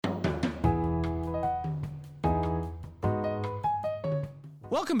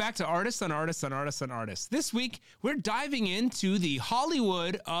Welcome back to Artists on Artists on Artists on Artists. This week, we're diving into the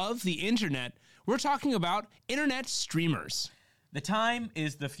Hollywood of the internet. We're talking about internet streamers. The time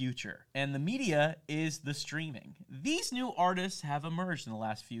is the future, and the media is the streaming. These new artists have emerged in the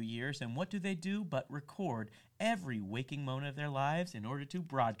last few years, and what do but record every waking moment of their lives in order to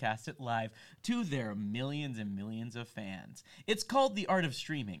broadcast it live to their millions and millions of fans. It's called the art of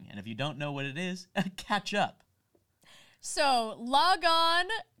streaming, and if you don't know what it is, catch up. So log on,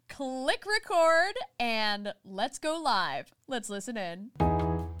 click record, and let's go live. Let's listen in.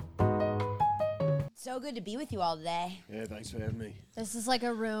 So good to be with you all today. Yeah, thanks for having me. This is like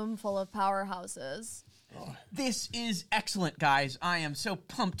a room full of powerhouses. This is excellent, guys. I am so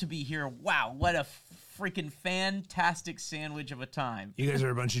pumped to be here. Wow, what a freaking fantastic sandwich of a time. You guys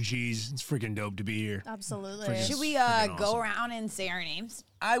are a bunch of G's. It's freaking dope to be here. Absolutely. Should we freaking go awesome. around and say our names?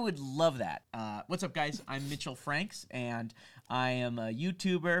 I would love that. What's up, guys? I'm Mitchell Franks, and I am a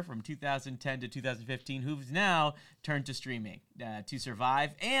YouTuber from 2010 to 2015 who's now turned to streaming to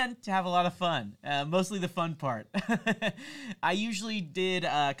survive and to have a lot of fun, mostly the fun part. I usually did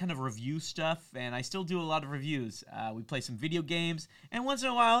kind of review stuff, and I still do a lot of reviews. We play some video games, and once in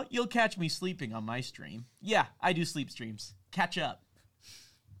a while, you'll catch me sleeping on my stream. Yeah, I do sleep streams. Catch up.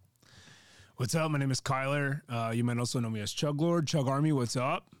 What's up? My name is Kyler. You might also know me as Chug Lord. Chug Army, what's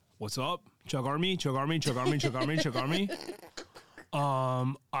up? What's up? Chug Army, Chug Army, Chug Army, Chug Army, Chug Army.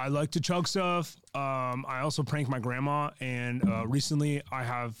 I like to chug stuff. I also prank my grandma, and recently I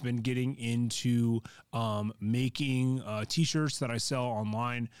have been getting into making t-shirts that I sell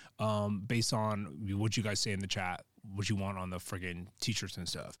online based on what you guys say in the chat, what you want on the friggin' t-shirts and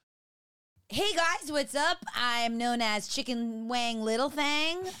stuff. Hey guys, what's up? I'm known as Chicken Wang Little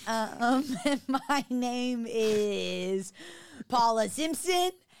Thing. My name is Paula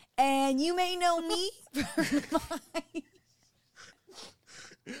Simpson, and you may know me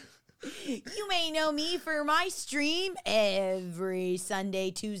for my stream every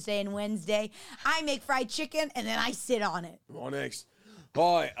Sunday, Tuesday, and Wednesday. I make fried chicken, and then I sit on it. On next.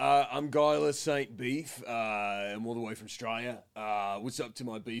 Hi, I'm Guyla St. Beef. I'm all the way from Australia. What's up to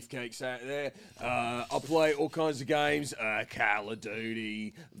my beefcakes out there? I play all kinds of games. Call of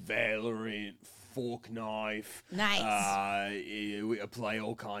Duty, Valorant, Fork Knife. Nice. I play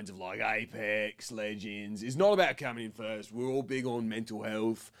all kinds of like Apex Legends. It's not about coming in first. We're all big on mental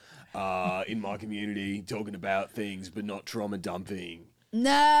health in my community, talking about things, but not trauma dumping.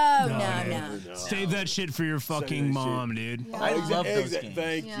 No. Save that shit for your fucking mom, dude. I love those games.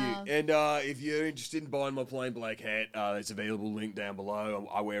 Thank Yeah. you. And if you're interested in buying my plain black hat, it's available. Link down below.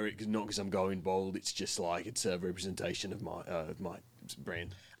 I wear it not because I'm going bald. It's just like it's a representation of my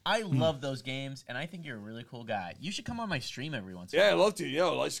brand. I love those games, and I think you're a really cool guy. You should come on my stream every once in a Yeah, while. I'd love to. Yeah,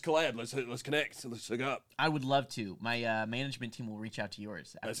 let's collab. Let's connect. Let's hook up. I would love to. My management team will reach out to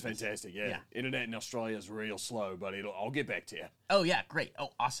yours. That's after this. fantastic. Yeah. Yeah. Internet in Australia is real slow, but I'll get back to you. Oh, yeah, great.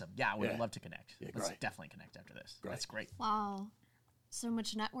 Oh, awesome. Yeah, I would Yeah. love to connect. Yeah, Let's great. definitely connect after this. Great. That's great. Wow. So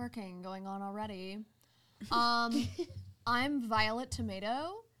much networking going on already. I'm Violet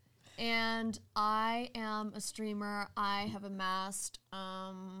Tomato, and I am a streamer. I have amassed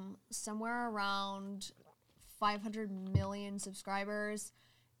somewhere around 500 million subscribers,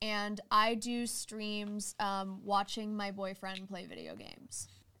 and I do streams watching my boyfriend play video games.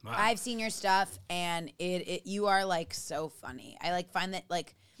 Wow. I've seen your stuff, and you are like so funny. I like find that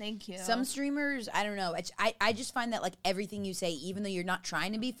like Thank you. some streamers, I don't know. I just find that like everything you say, even though you're not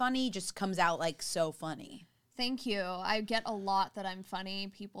trying to be funny, just comes out like so funny. Thank you. I get a lot that I'm funny.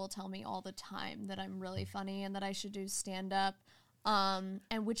 People tell me all the time that I'm really funny and that I should do stand-up.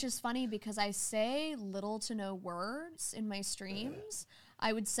 And which is funny because I say little to no words in my streams.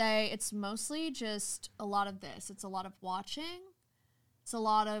 I would say it's mostly just a lot of this. It's a lot of watching. It's a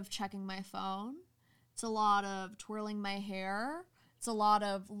lot of checking my phone. It's a lot of twirling my hair. It's a lot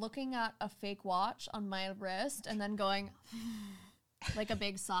of looking at a fake watch on my wrist and then going like a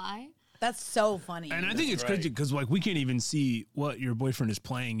big sigh. That's so funny. And I think it's great. crazy because like we can't even see what your boyfriend is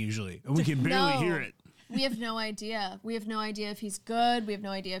playing usually, and we can barely No. hear it. We have no idea. We have no idea if he's good. We have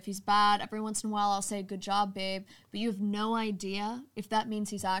no idea if he's bad. Every once in a while, I'll say, "Good job, babe," but you have no idea if that means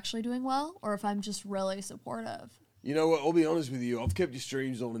he's actually doing well or if I'm just really supportive. You know what? I'll be honest with you. I've kept your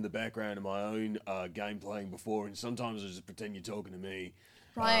streams on in the background of my own game playing before, and sometimes I just pretend you're talking to me.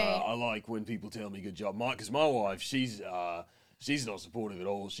 Right. I like when people tell me good job. Because my wife, she's not supportive at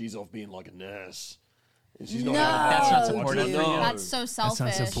all. She's off being like a nurse. And she's not No, That's not supportive. supportive. dude. No. That's so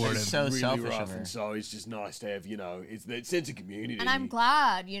selfish. supportive. It's So really selfish rough, of her. and so it's just nice to have, it's that sense of community. And I'm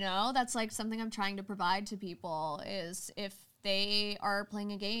glad, that's like something I'm trying to provide to people is if they are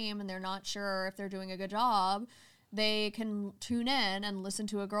playing a game and they're not sure if they're doing a good job, they can tune in and listen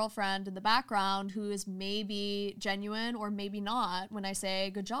to a girlfriend in the background who is maybe genuine or maybe not when I say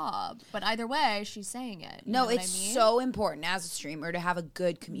good job. But either way, she's saying it. You know what it's I mean? so important as a streamer to have a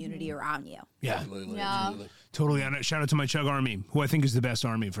good community around you. Yeah, Absolutely, Yeah. absolutely. totally. And shout out to my Chug Army, who I think is the best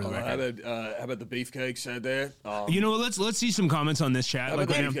army for the How record. about the beefcakes out there? You know what? Let's see some comments on this chat. How about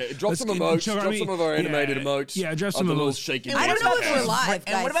right the now. beefcake? Drop Let's some get- emotes. Chug Drop Army- some of our animated emotes. Yeah, drop of some the little emotes. shaking. I don't know if we're live,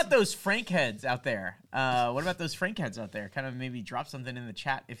 And what guys. about those Frank heads out there? What about those Frank heads out there? Kind of maybe drop something in the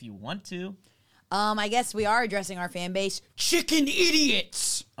chat if you want to. I guess we are addressing our fan base. Chicken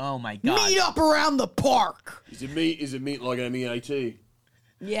idiots! Oh my god. Meet up around the park! Is it meat? Is it meat like MEAT?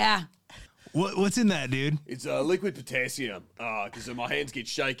 Yeah. What's in that, dude? It's liquid potassium because my hands get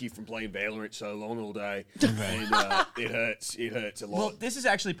shaky from playing Valorant so long all day, and it hurts. It hurts a lot. Well, this is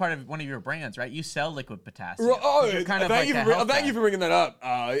actually part of one of your brands, right? You sell liquid potassium. Oh, You're kind of thank like you a for health thank you guy. for bringing that up.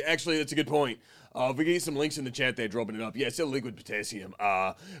 Actually, that's a good point. If we get some links in the chat there, dropping it up. Yeah, it's a liquid potassium,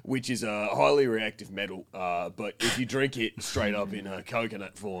 which is a highly reactive metal. But if you drink it straight up in a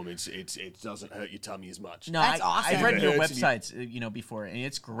coconut form, it doesn't hurt your tummy as much. No, That's awesome. I've read It your hurts and you- websites, before, and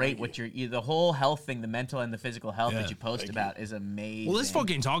it's great. What the whole health thing, the mental and the physical health Yeah. that you post Thank about is amazing. Well, let's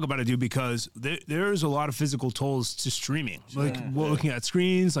fucking talk about it, dude, because there's a lot of physical tolls to streaming. Like looking at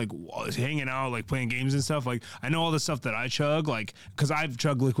screens, like hanging out, like playing games and stuff. Like I know all the stuff that I chug, like because I've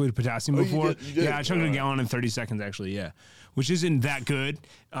chugged liquid potassium you before. did? You did? Yeah, I chugged a Alright. gallon in 30 seconds, actually. Yeah, which isn't that good.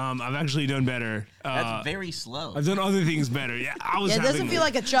 I've actually done better. That's very slow. I've done other things better. Yeah, I was. Yeah, it doesn't having- feel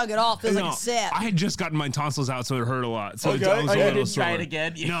like a chug at all. It feels No, like a sip. I had just gotten my tonsils out, so it hurt a lot. So Okay. I was Oh, a you little didn't sore. try it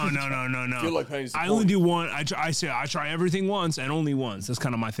again? No. Feel like pain is the I only point. do one. I say I try everything once and only once. That's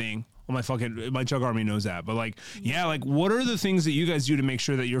kind of my thing. Well, my Chug Army knows that. But like, yeah, like what are the things that you guys do to make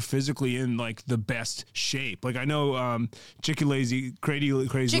sure that you're physically in like the best shape? Like I know Chicken Lazy,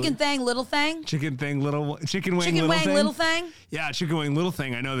 crazy Chicken thing, little thing. Chicken thing, little chicken wing, Chicken little wang, thing. little thing. Yeah, chicken wing, little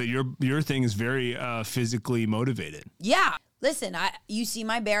thing. I know that your thing is very physically motivated. Yeah. Listen, you see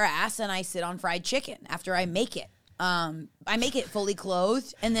my bare ass and I sit on fried chicken after I make it. I make it fully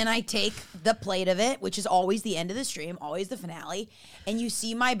clothed, and then I take the plate of it, which is always the end of the stream, always the finale, and you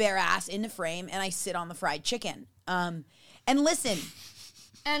see my bare ass in the frame, and I sit on the fried chicken. And listen,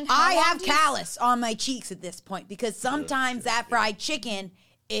 And how I long have do you- callus on my cheeks at this point because sometimes that fried chicken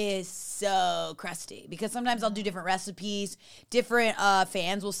is so crusty because sometimes I'll do different recipes. Different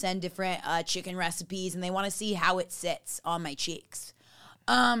fans will send different chicken recipes and they want to see how it sits on my cheeks.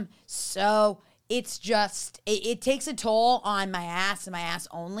 So it's just, it takes a toll on my ass and my ass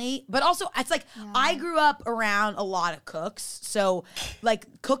only. But also, it's like, I grew up around a lot of cooks. So,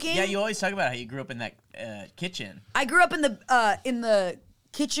 like, cooking. Yeah, you always talk about how you grew up in that kitchen. I grew up in the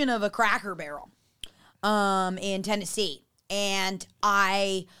kitchen of a Cracker Barrel in Tennessee. And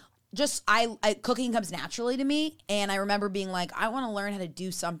cooking comes naturally to me. And I remember being like, I want to learn how to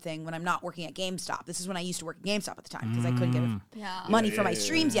do something when I'm not working at GameStop. This is when I used to work at GameStop at the time because I couldn't get money for my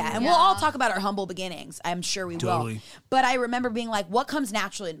streams yet. And we'll all talk about our humble beginnings. I'm sure we Totally. will. But I remember being like, what comes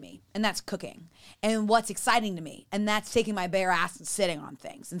naturally to me? And that's cooking. And what's exciting to me? And that's taking my bare ass and sitting on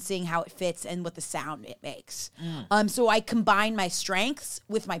things and seeing how it fits and what the sound it makes. So I combine my strengths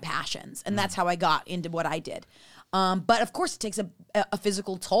with my passions. And that's how I got into what I did. But of course, it takes a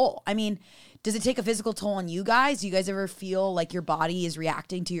physical toll. I mean, does it take a physical toll on you guys? Do you guys ever feel like your body is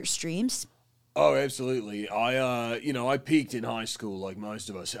reacting to your streams? Oh, absolutely. I peaked in high school like most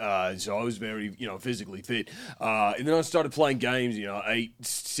of us. So I was very, physically fit. And then I started playing games, 8,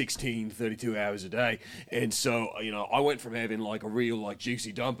 16, 32 hours a day. And so, I went from having like a real like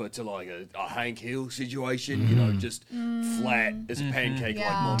juicy dumper to like a Hank Hill situation, just flat as a pancake like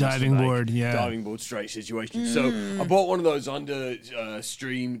Yeah. Mom used to Diving make. board, yeah. Diving board straight situation. So I bought one of those under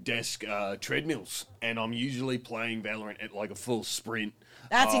stream desk treadmills. And I'm usually playing Valorant at like a full sprint.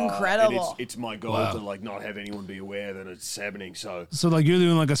 That's And incredible. it's my goal Wow. to like not have anyone be aware that it's happening. So So like you're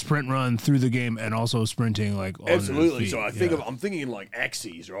doing like a sprint run through the game and also sprinting like on your absolutely. feet. So I'm thinking in like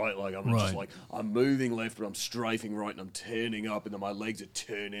axes, right? Like I'm just Right. like I'm moving left, but I'm strafing right, and I'm turning up, and then my legs are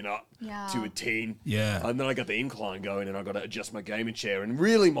turning up Yeah. to a 10. Yeah. And then I got the incline going, and I got to adjust my gaming chair, and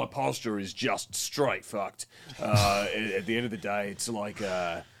really my posture is just straight fucked. At the end of the day, it's like.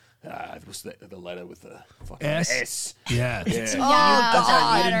 What's the letter with the fucking S? S? Yeah. Yeah. I'm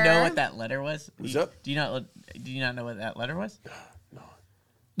sorry, you didn't know letter. what that letter was? What's up? Do you not know what that letter was? No.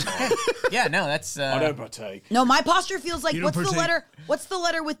 Yeah, no, that's I don't partake. No, my posture feels like You don't what's the partake- letter? What's the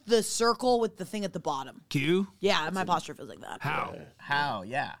letter with the circle with the thing at the bottom? Q? Yeah, my posture feels like that. How? how,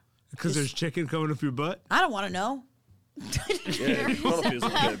 yeah. Because there's chicken coming up your butt? I don't want to know. Yeah, it kind of feels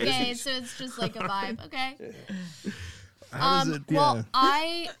like a Okay, business. so it's just like a vibe. Okay. How does it? Well,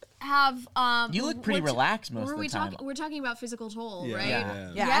 I have. You look pretty relaxed most were of we the time. We're talking about physical toll, right?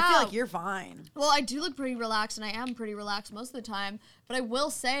 Yeah. Yeah, I feel like you're fine. Well, I do look pretty relaxed, and I am pretty relaxed most of the time. But I will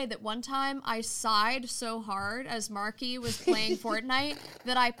say that one time I sighed so hard as Marky was playing Fortnite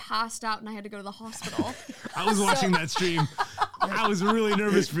that I passed out and I had to go to the hospital. I was watching that stream. I was really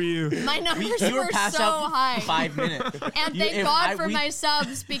nervous for you. My numbers You were were passed so out for high. 5 minutes. And You- thank if God I- for we- my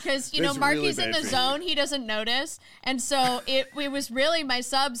subs because, you know, That's Marky's really in bad the for you. zone. He doesn't notice. And so it was really my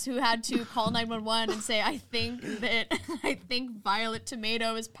subs who had to call 911 and say, I think Violet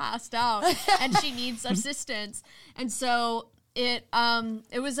Tomato is passed out and she needs assistance. And so it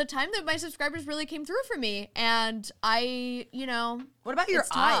was a time that my subscribers really came through for me. And I, you know, What about your it's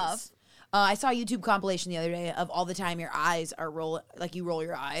tough. eyes? I saw a YouTube compilation the other day of all the time your eyes are you roll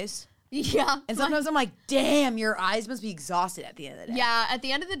your eyes. Yeah. And sometimes I'm like, damn, your eyes must be exhausted at the end of the day. Yeah, at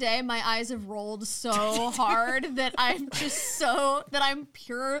the end of the day, my eyes have rolled so hard that I'm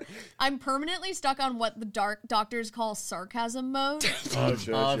permanently stuck on what the doctors call sarcasm mode. Oh,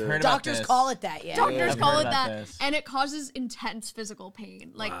 sure, I've sure. heard about Doctors this. call it that, yeah. Doctors I've call heard it about that, this. and it causes intense physical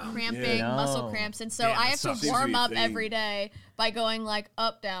pain, like cramping, Yeah. muscle No. cramps, and so Damn, I that have sucks. to Seems to warm be a up thing. every day by going like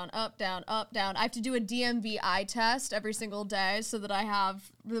up, down, up, down, up, down. I have to do a DMV eye test every single day so that I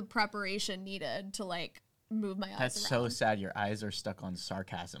have the preparation needed to like move my eyes That's around. so sad. Your eyes are stuck on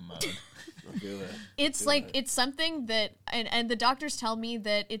sarcasm mode. I feel that. It's like it's something that and the doctors tell me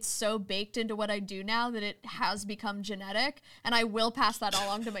that it's so baked into what I do now that it has become genetic and I will pass that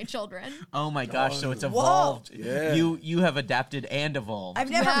along to my children. Oh my gosh! So it's evolved. Yeah. You have adapted and evolved. I've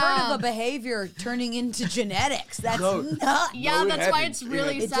never Yeah. heard of a behavior turning into genetics. That's No. nuts. Yeah, it that's why happens. it's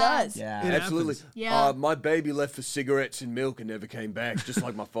really It sad. does. yeah. Absolutely. happens. Yeah. My baby left for cigarettes and milk and never came back, just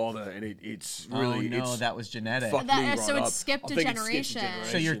like my father. And it's really, oh no, it's that was genetic. fucked That- me right so it's up. skipped I a think it's skipped a generation.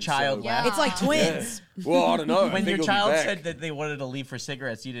 So your child Yeah. It's like twins. Well, I don't know. I When think your it'll be child back. said that they wanted to leave for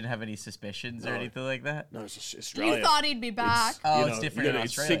cigarettes, you didn't have any suspicions or anything like that? No, it's Australia. You thought he'd be back. Oh, You it's know, different in It's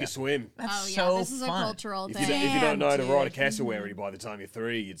Australia. sink or swim. That's Oh yeah, so this is a fun. cultural If thing. you don't know how to ride a dude. cassowary by the time you're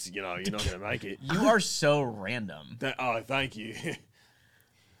 3, it's you're not going to make it. You are so random. Oh, thank you.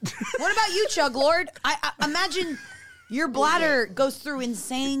 What about you, Chug Lord? I imagine your bladder goes through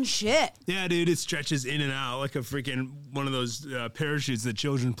insane shit. Yeah, dude, it stretches in and out like a freaking one of those parachutes that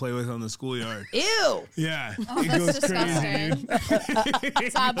children play with on the schoolyard. Ew. Yeah, it Oh, That's goes crazy, disgusting. dude.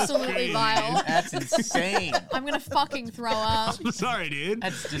 It's absolutely vile. That's insane. I'm gonna fucking throw up. I'm sorry, dude.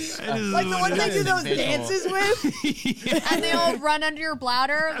 That's just That is Like the what ones it they do is. those Visual. dances with? And they all run under your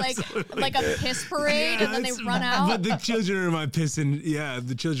bladder like a piss parade, and then they That's- run out. But the children are my piss, and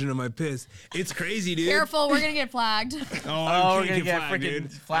the children are my piss. It's crazy, dude. Careful, we're gonna get flagged. Oh, we're gonna get flagged, freaking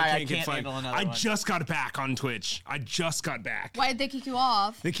dude. flagged. I get can't flagged. handle another I one. just got back on Twitch. I just got back. Why did they kick you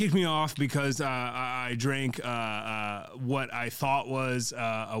off? They kicked me off because I drank what I thought was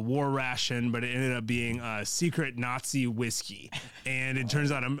a war ration, but it ended up being secret Nazi whiskey. And it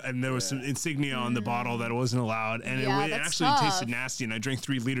turns out, and there was some insignia on the bottle that wasn't allowed, and Yeah, it that's actually tough. tasted nasty. And I drank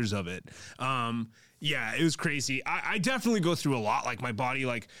 3 liters of it. Yeah, it was crazy. I definitely go through a lot. Like my body,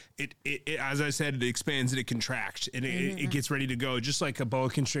 like it as I said, it expands and it contracts and it gets ready to go, just like a boa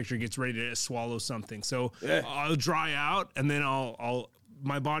constrictor gets ready to swallow something. So Yeah. I'll dry out and then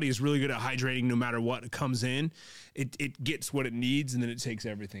my body is really good at hydrating no matter what comes in. It gets what it needs and then it takes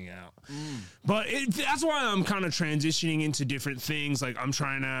everything out. But that's why I'm kind of transitioning into different things. Like I'm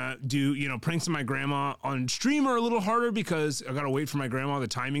trying to do, pranks on my grandma on stream are a little harder because I got to wait for my grandma. The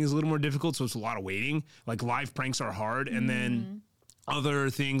timing is a little more difficult. So it's a lot of waiting. Like live pranks are hard. And then other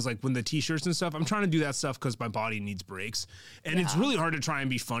things like when the t-shirts and stuff, I'm trying to do that stuff because my body needs breaks. And it's really hard to try and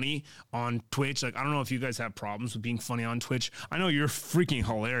be funny on Twitch. Like, I don't know if you guys have problems with being funny on Twitch. I know you're freaking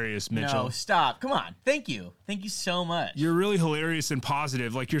hilarious, Mitchell. No, stop. Come on. Thank you. Thank you so much. You're really hilarious and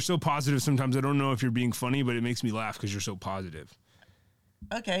positive. Like, you're so positive sometimes I don't know if you're being funny, but it makes me laugh because you're so positive.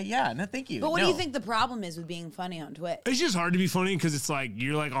 Okay, yeah. No, thank you. But what do you No. think the problem is with being funny on Twitch? It's just hard to be funny because it's like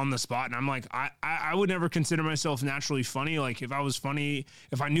you're like on the spot, and I'm like I would never consider myself naturally funny. Like if I was funny,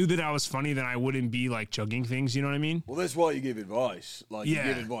 if I knew that I was funny, then I wouldn't be like chugging things. You know what I mean? Well, that's why you give advice. Like Yeah.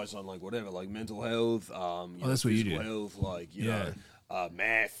 you give advice on like whatever, like mental health. that's what you physical do. Health, like Yeah.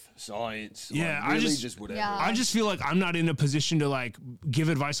 math, science. Yeah, like, I really just- whatever. Yeah. I just feel like I'm not in a position to like give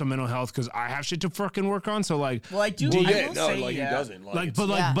advice on mental health because I have shit to fucking work on. So like, Well, I do. Well, I yeah, will no, say, like yeah. he doesn't. Like, but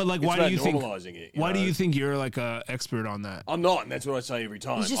Yeah. like, it's why do about you think? normalizing it? Why do know? you think you're like a expert on that? I'm not, and that's what I say every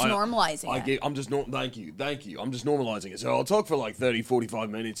time. He's just normalizing it. I'm just thank you. I'm just normalizing it. So I'll talk for like 30, 45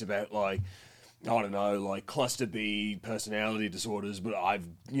 minutes about like I don't know, like cluster B personality disorders, but I've,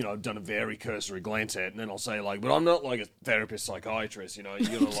 done a very cursory glance at it, and then I'll say like, but I'm not like a therapist psychiatrist, you gotta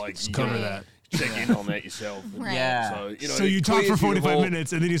like, you cover gotta that. check in on that yourself. Right. Yeah. So, So you it talk for clears you 45 all-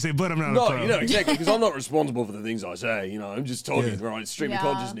 minutes and then you say, but I'm not a No, pro. exactly, because I'm not responsible for the things I say. I'm just talking, Yeah. right? Stream of Yeah.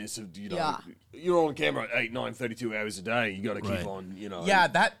 consciousness of, Yeah. you're on camera 8, 9, 32 hours a day. You got to keep Right. on, Yeah,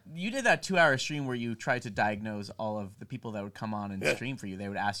 that you did that 2-hour stream where you tried to diagnose all of the people that would come on and Yeah. stream for you. They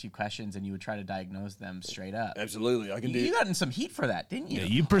would ask you questions and you would try to diagnose them straight up. Absolutely, I can do. You got in some heat for that, didn't you? Yeah,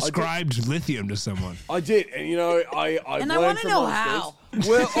 you prescribed lithium to someone. I did, and I've And I learned wanna from know my how. mistakes.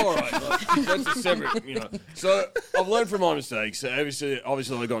 Well, all right, look, that's a separate, So I've learned from my mistakes. Obviously,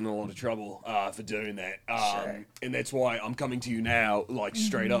 I got in a lot of trouble for doing that, and that's why I'm coming to you now, like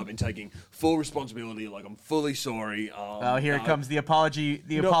straight up, and taking full responsibility. Like I'm fully sorry. Oh, here it comes the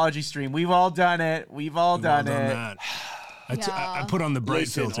apology stream. We've all done it. We've all done Well it. that. I Yeah. put on the bright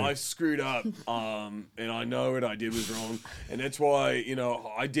Listen, filter. I screwed up, and I know what I did was wrong, and that's why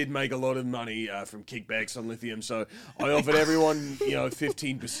I did make a lot of money from kickbacks on lithium. So I offered everyone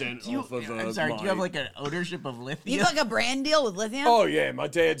 15% off of. I'm sorry, do you have like an ownership of You lithium? have like a brand deal with lithium? Oh yeah, my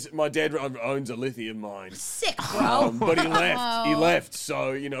dad owns a lithium mine. Sick, bro. But he left. He left.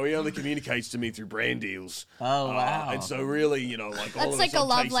 So he only communicates to me through brand deals. Oh, wow. And so really, like all That's of like us, a I'm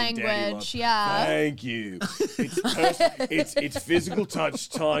love chasing daddy language, love. yeah. Thank you. It's physical touch,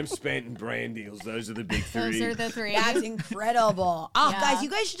 time spent, and brand deals. Those are the big three. Those are the three. That's incredible. Oh, Yeah. guys, you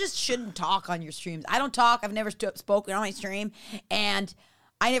guys shouldn't talk on your streams. I don't talk. I've never spoken on my stream, and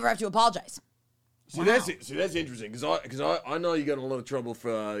I never have to apologize. So that's interesting because I know you got in a lot of trouble for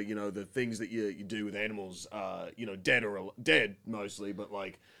the things that you do with animals, dead mostly, but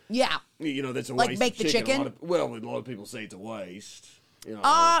like Yeah. that's a Like waste. bake the of chicken? A lot of people say it's a waste. Good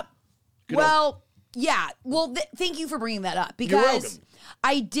Well, yeah. Well, thank you for bringing that up You're welcome. because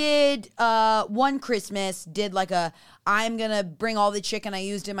I did one Christmas I'm gonna bring all the chicken I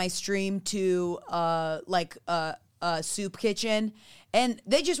used in my stream to a soup kitchen, and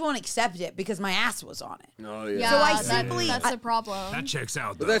they just won't accept it because my ass was on it. Oh yeah. Yeah, So I that- simply- that's I- a problem. that checks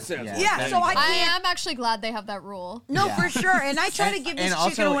out. But Though. that sounds. Yeah. like- Yeah, so I I can't. am actually glad they have that rule. No, Yeah. for sure. And I try to give this and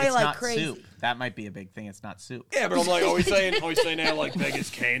chicken also, away it's like not crazy. soup. That might be a big thing. It's not soup. Yeah, but I'm like, are we saying now like beggars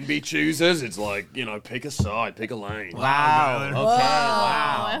can be choosers? It's like pick a side, pick a lane. Wow. Tyler. Okay. Whoa.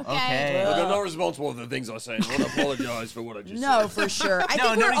 Wow. Okay. Okay. Look, I'm not responsible for the things I say. And I want to apologize for what I just No, said. for sure. I No,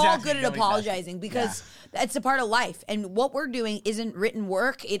 think we're nobody's all asking, good at nobody's apologizing because that's a part of life. And what we're doing isn't written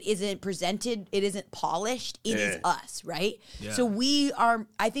work. It isn't presented. It isn't polished. It is Yeah. us, right? Yeah. So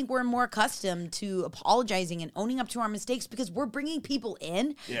I think we're more accustomed to apologizing and owning up to our mistakes because we're bringing people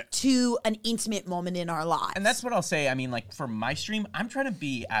in Yeah. to an intimate moment in our lives. And that's what I'll say. I mean, like for my stream, I'm trying to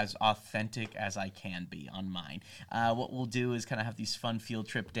be as authentic as I can be on mine. What we'll do is kind of have these fun field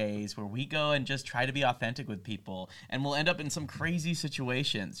trip days where we go and just try to be authentic with people, and we'll end up in some crazy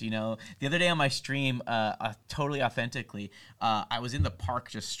situations. The other day on my stream, totally authentically, I was in the park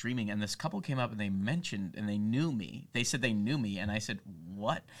just streaming, and this couple came up and they mentioned and they knew me. They said they knew me, and I said,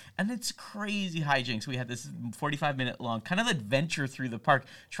 "What?" And it's crazy hijinks. We had this 45-minute long kind of adventure through the park,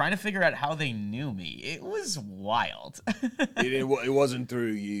 trying to figure out how they knew me. It was wild. It wasn't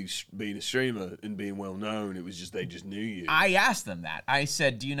through you being a streamer and being well known. It was just they just knew you. I asked them that. I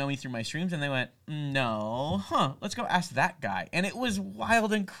said, "Do you know me through my streams?" And they went, "No." Huh, let's go ask that guy. And it was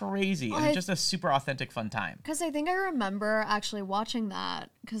wild and crazy and just a super authentic fun time. Because I think I remember actually watching that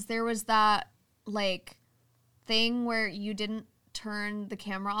because there was that like thing where you didn't turn the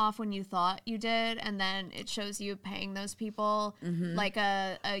camera off when you thought you did, and then it shows you paying those people like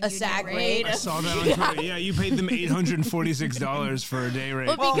a unit SAG rate. rate. I saw that on Twitter. Yeah, you paid them $846 for a day rate.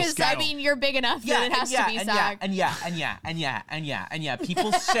 Well, because Scale. I mean, you're big enough that it has to be SAG. And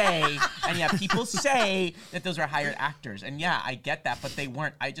people say, people say that those are hired actors. And yeah, I get that, but they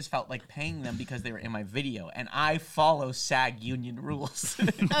weren't. I just felt like paying them because they were in my video, and I follow SAG union rules.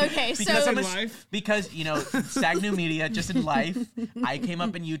 Okay, because so I'm a- life? because SAG New Media, just in life, I came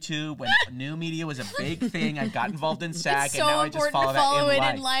up in YouTube when new media was a big thing. I got involved in SAG, it's and now so I just important follow to that follow in it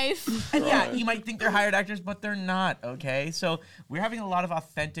life. in life. And yeah, you might think they're hired actors, but they're not, okay? So we're having a lot of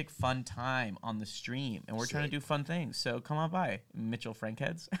authentic, fun time on the stream, and we're trying to do fun things. So come on by, Mitchell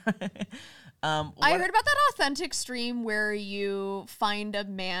Frankheads. I heard about that authentic stream where you find a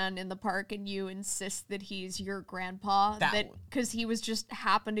man in the park and you insist that he's your grandpa, because he was just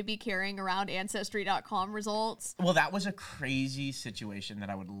happened to be carrying around Ancestry.com results. Well, that was a crazy situation that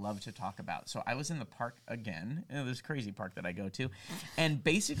I would love to talk about. So I was in the park again, this crazy park that I go to, and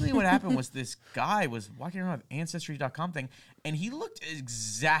basically what happened was this guy was walking around with Ancestry.com thing, and he looked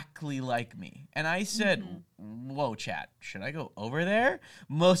exactly like me. And I said, "Whoa, chat, should I go over there?"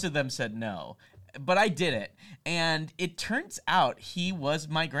 Most of them said no. but I did it. And it turns out he was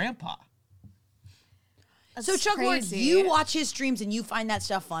my grandpa. That's So Chuck Lorre, crazy. you watch his streams and you find that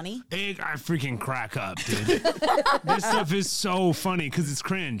stuff funny? I freaking crack up, dude. This stuff is so funny because it's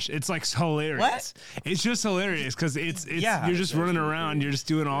cringe. It's like hilarious. What? It's just hilarious because it's Yeah. you're just running around, you're just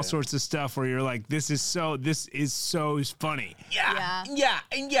doing all sorts of stuff where you're like, this is so funny. Yeah.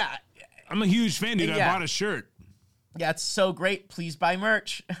 I'm a huge fan, dude. Yeah. I bought a shirt. Yeah, it's so great. Please buy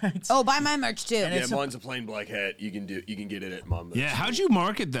merch. It's- Oh, buy my merch too. And Yeah, it's mine's a plain black hat. You can get it at my merch. Yeah, how'd you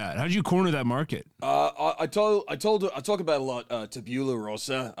market that? How'd you corner that market? I talk about a lot Tabula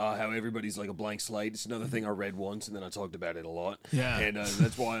Rasa, how everybody's like a blank slate. It's another thing I read once, and then I talked about it a lot. Yeah. And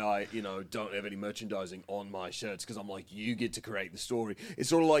that's why I don't have any merchandising on my shirts, because I'm like, you get to create the story. It's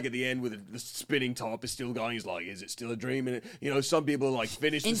sort of like at the end with the spinning top is still going. He's like, is it still a dream? And some people are like,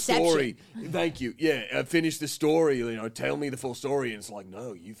 finish the Inception. story. Thank you. Yeah, finish the story. Tell me the full story. And it's like,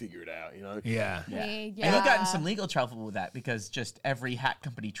 no, you figure it out. Yeah. Yeah. And you got in some legal trouble with that because just every hat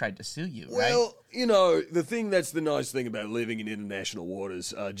company tried to sue you, right? Well, the thing that's the nice thing about living in international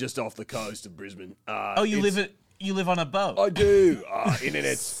waters, just off the coast of Brisbane. You live on a boat. I do.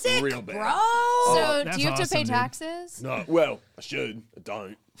 Internet's Sick, real bad. bro. So that's do you have to pay awesome, dude. taxes? No, well, I should. I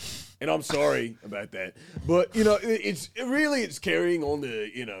don't. And I'm sorry about that. But, it's carrying on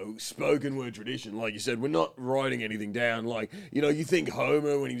the, spoken word tradition. Like you said, we're not writing anything down. Like, you think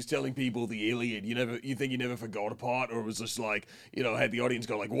Homer, when he was telling people the Iliad, you think he never forgot a part, or it was just like, had the audience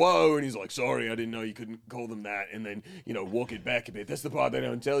go like, whoa, and he's like, sorry, I didn't know you couldn't call them that, and then, walk it back a bit. That's the part they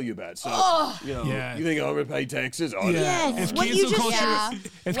don't tell you about. So, Yeah. you think Homer paid taxes? I don't know. Yes. If What you cancel just culture, Yeah.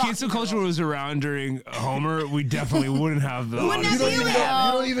 if cancel culture was around during Homer, we definitely wouldn't have the. wouldn't have Odyssey. the You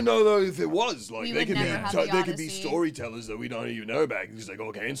don't even know though if it was like We they would could never have the there could be Odyssey. storytellers that we don't even know about because they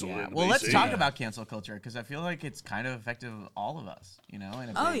got cancelled. Yeah. in the Well, let's BC. talk about cancel culture because I feel like it's kind of affected all of us, in a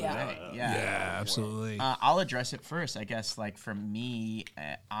big yeah. way. Yeah, absolutely. I'll address it first. I guess, like for me,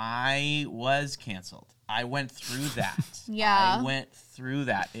 I was canceled. I went through that. Yeah. I went through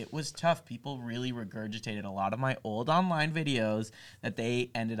that. It was tough. People really regurgitated a lot of my old online videos that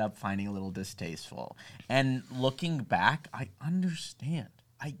they ended up finding a little distasteful. And looking back, I understand.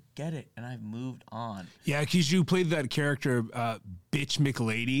 I get it, and I've moved on. Yeah, because you played that character, Bitch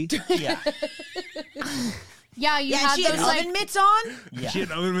McLady. Yeah. Yeah, you Yeah, had she had those like oven mitts on. Yeah. She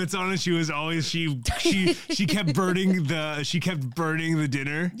had oven mitts on, and she was always she kept burning the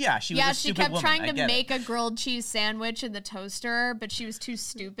dinner. Yeah, she was yeah, a she stupid kept woman. trying I to get it. make a grilled cheese sandwich in the toaster, but she was too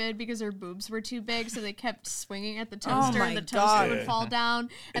stupid because her boobs were too big, so they kept swinging at the toaster, my and the toaster God. would fall down.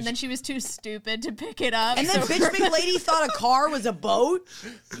 And then she was too stupid to pick it up. And then bitch McLady thought a car was a boat.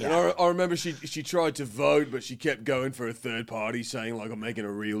 And I remember she tried to vote, but she kept going for a third party, saying like, "I'm making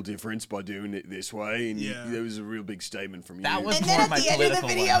a real difference by doing it this way." And Yeah. there was a real big statement from you. That was And more then at my the end of the political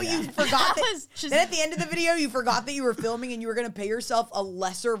video, one, you yeah. forgot That that. was just- Then at the end of the video, you forgot that you were filming and you were going to pay yourself a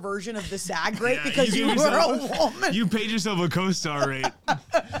lesser version of the SAG rate Yeah, because you gave were a yourself- woman. You paid yourself a co-star rate.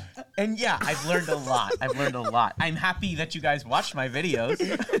 And yeah, I've learned a lot. I'm happy that you guys watched my videos.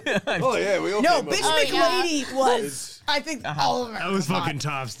 Oh yeah, we all No, came up bitch with- McLady was, I think, all of it. That was fucking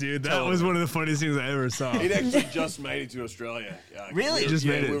tops, dude. That was one of the funniest things I ever saw. It actually just made it to Australia. Really? We're, Just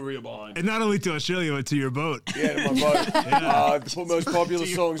yeah, made it. we're real behind. And not only to Australia, but to your boat. Yeah, to my boat. The most popular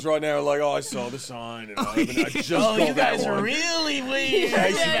songs right now are like, "Oh, I saw the sign," and I just Oh, you got that guys are one. really weird.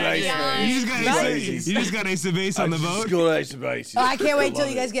 Ace of Yeah, Base, yeah. man. You just got Nice. you just got Ace of Base on the I boat. just got Ace of Base. I can't wait till love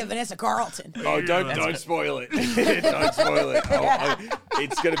you guys it. get Vanessa Carlton. Oh, don't spoil it. Don't spoil it.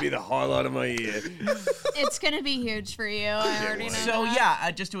 It's going to be the highlight of my year. it's gonna be huge for you. I already know. So that.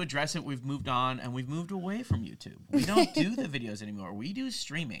 yeah, just to address it, we've moved on and we've moved away from YouTube. We don't do the videos anymore. We do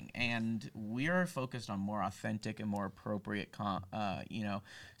streaming, and we are focused on more authentic and more appropriate,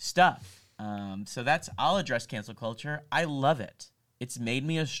 stuff. So I'll address cancel culture. I love it. It's made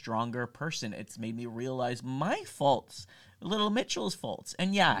me a stronger person. It's made me realize my faults, little Mitchell's faults,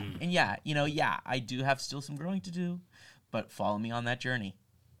 and I do have still some growing to do, but follow me on that journey.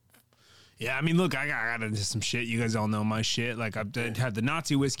 Yeah, I mean, look, I got into some shit. You guys all know my shit. Like, I had the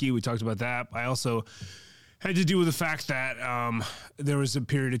Nazi whiskey. We talked about that. I also had to deal with the fact that there was a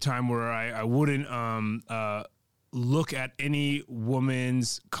period of time where I wouldn't look at any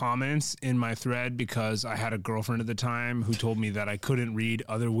woman's comments in my thread because I had a girlfriend at the time who told me that I couldn't read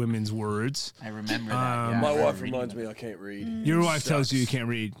other women's words. I remember that. Yeah, My I wife remember reminds reading me I can't read. Your wife tells you you can't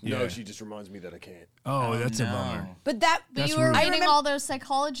read. No, Yeah. she just reminds me that I can't. Oh, that's a no. bummer. But that, But That's you were rude. I reading remember- all those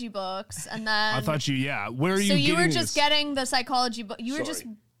psychology books, and then I thought you, yeah. Where are you so you were getting just this? getting the psychology book. You were Sorry. just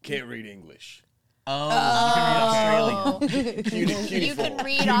Can't read English. Oh, you can read Australian. You can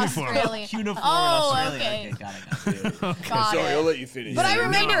read Cuneiform. Australian. Cuneiform Oh, in Australian. okay. Got it. Got Sorry, it. I'll let you finish. But I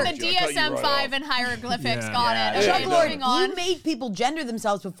remember- The DSM-5 and hieroglyphics. Yeah. Got Yeah. it. Chuck Okay, Lord, moving on. you made people gender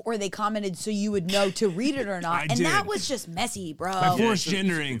themselves before they commented so you would know to read it or not. I And did. that was just messy, bro. By forced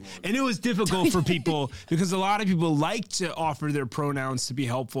gendering. And it was difficult for people because a lot of people like to offer their pronouns to be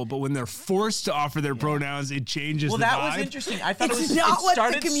helpful, but when they're forced to offer their pronouns, it changes Well, the that vibe. was interesting. I thought It's it not what the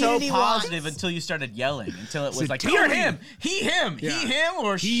started so community positive wants. until you started yelling, until it was like, tell he or me. him, he, him, Yeah. he, him,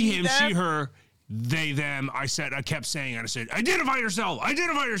 or He, she, him, them. she, her, they, them. I kept saying, I said, identify yourself,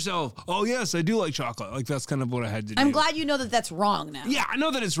 identify yourself. Oh, yes, I do like chocolate. Like, that's kind of what I had to do. I'm glad you know that that's wrong now. Yeah, I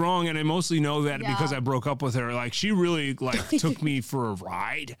know that it's wrong, and I mostly know that Yeah. because I broke up with her. Like, she really, like, took me for a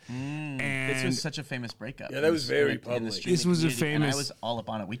ride. And This was such a famous breakup. Yeah, that was very in the public. streaming This was a community, and I famous- was all up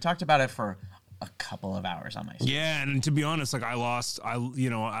on it. We talked about it for a couple of hours on my stream. yeah, and to be honest, like I lost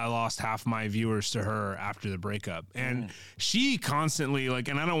half my viewers to her after the breakup, and she constantly like,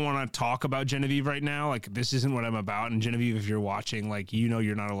 and I don't want to talk about Genevieve right now. Like this isn't what I'm about. And Genevieve, if you're watching, like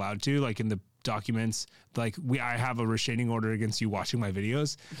you're not allowed to. Like in the documents, like I have a restraining order against you watching my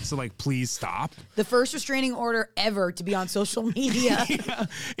videos. So like, please stop. The first restraining order ever to be on social media. Yeah,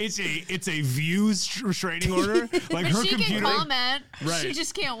 it's a views restraining order. Like But her she computer. can comment. Right. She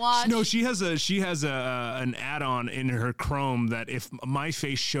just can't watch. No, she has an add-on in her Chrome that if my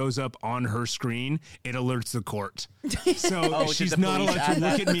face shows up on her screen, it alerts the court. So Oh, did she's the not police allowed add to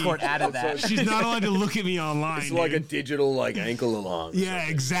that? look at The me. court added that. She's not allowed to look at me online. It's like a dude. digital like ankle alarm. or Yeah,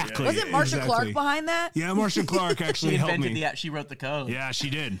 something. exactly. Was it Marsha exactly. Clark behind that? Yeah, Marsha Clark She actually helped invented me. she wrote the code. Yeah, she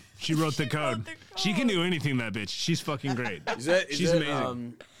did. She wrote the code. She can do anything, that bitch. She's fucking great. She's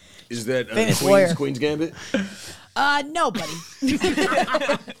amazing. Is that Famous lawyer. Queen's Gambit? No, buddy.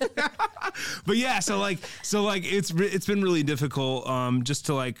 But yeah, so it's been really difficult just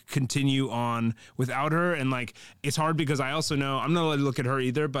to like continue on without her, and like it's hard because I also know I'm not allowed to look at her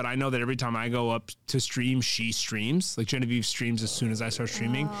either, but I know that every time I go up to stream, she streams. Like Genevieve streams as soon as I start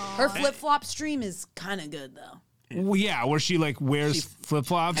streaming. Her flip flop stream is kind of good though. Well, yeah, where she like wears flip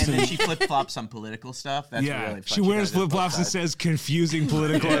flops And then she flip flops on political stuff. That's yeah, really fun. she wears does it flip flops both and sides. says confusing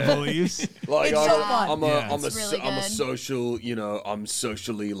political beliefs. Like It's so fun. I'm It's really I'm a good. social, I'm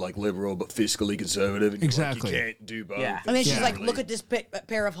socially like liberal but fiscally conservative. And Exactly. you can't do both. Yeah. And then she's Yeah. like, look at this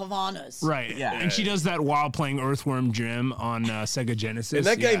pair of Havanas. Right. Yeah. And she does that while playing Earthworm Jim on Sega Genesis. And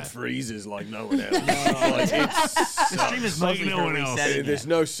that yeah. game freezes like no one else. Like, it's The stream is Like mostly no her one else. resetting there's it.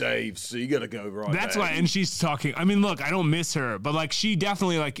 no saves, so you got to go right. That's back. why, and she's talking. I mean, look, I don't miss her, but like she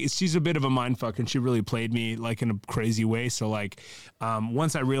definitely she's a bit of a mindfuck, and she really played me like in a crazy way. So like,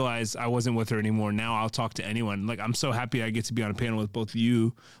 once I realized I wasn't with her anymore, now I'll talk to anyone. Like I'm so happy I get to be on a panel with both of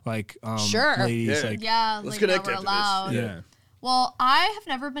you, like Sure. ladies, Yeah. like Yeah, Let's like connect we're after allowed. this. yeah. Well, I have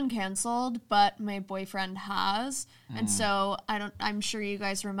never been canceled, but my boyfriend has, and so I'm sure you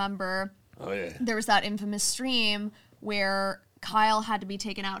guys remember. Oh yeah. There was that infamous stream where Kyle had to be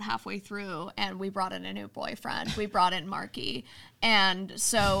taken out halfway through, and we brought in a new boyfriend. We brought in Marky, and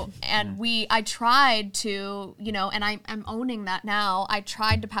so I tried to, and I'm owning that now. I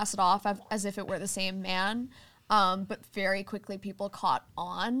tried to pass it off as if it were the same man. But very quickly people caught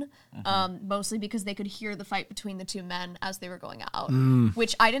on, mostly because they could hear the fight between the two men as they were going out,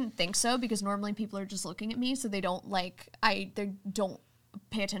 which I didn't think so, because normally people are just looking at me, so they don't they don't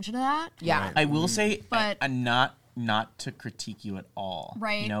pay attention to that. Yeah. I will say, But- not to critique you at all,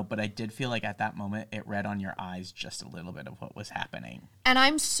 Right. But I did feel like at that moment it read on your eyes just a little bit of what was happening. And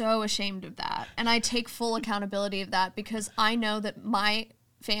I'm so ashamed of that. And I take full accountability of that, because I know that my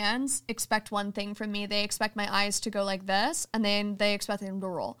fans expect one thing from me. They expect my eyes to go like this, and then they expect them to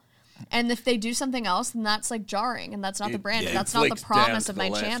roll. And if they do something else, then that's like jarring, and that's not the brand. Yeah, That's it not the flicks promise down of to my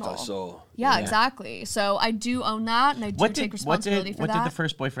the left, channel. I saw. Yeah, Yeah. exactly. So I do own that, and I do take responsibility for what that. did the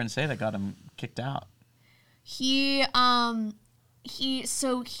first boyfriend say that got him kicked out? He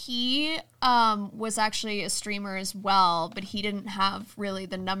was actually a streamer as well, but he didn't have really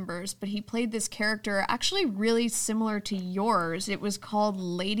the numbers, but he played this character actually really similar to yours. It was called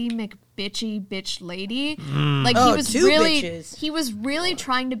Lady McBitchy Bitch Lady. Like Oh, he was two really bitches. he was really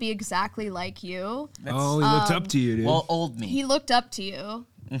trying to be exactly like you. Oh, he looked up to you, dude. Well, old me. He looked up to you.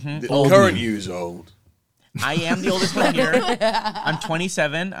 The current you's old. I am the oldest one here. I'm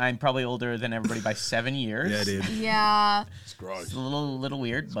 27. I'm probably older than everybody by 7 years. yeah, dude. Yeah. It's gross. It's a little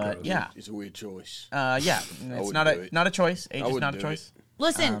weird, but yeah. It's a weird choice. Yeah, it's wouldn't not do a it. not a choice. Age I is wouldn't not a do choice.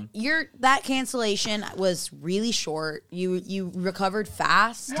 Listen, that cancellation was really short. You recovered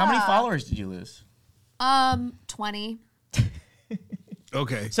fast. How many followers did you lose? 20.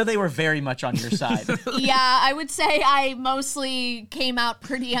 Okay. So they were very much on your side. Yeah, I would say I mostly came out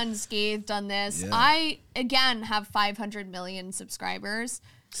pretty unscathed on this. Yeah. I, again, have 500 million subscribers.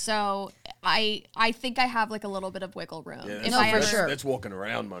 So I think I have like a little bit of wiggle room. Yeah, if No, I for ever, sure. That's walking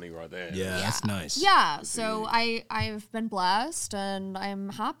around money right there. Yeah, that's nice. Yeah, so I've been blessed and I'm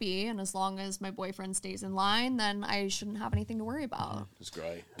happy, and as long as my boyfriend stays in line, then I shouldn't have anything to worry about. That's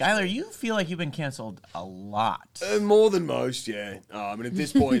great. Skylar, you feel like you've been canceled a lot. More than most, yeah. I mean, at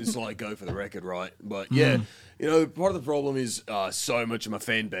this point, it's like go for the record, right? But yeah, you know, part of the problem is so much of my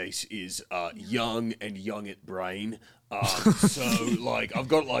fan base is young and young at brain. So like, I've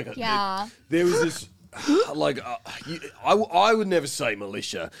got like Yeah. there was this. Like, I would never say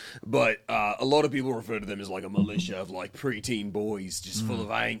militia, but a lot of people refer to them as like a militia of like preteen boys just full of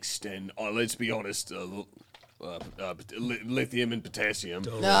angst and, let's be honest, lithium and potassium.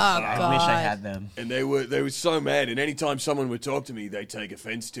 Oh, I God. wish I had them. And they were so mad, and anytime someone would talk to me, they'd take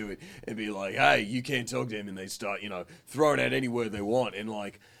offense to it and be like, "Hey, you can't talk to him," and they start, throwing out any word they want. And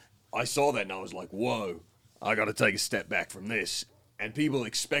like, I saw that and I was like, "Whoa, I got to take a step back from this." And people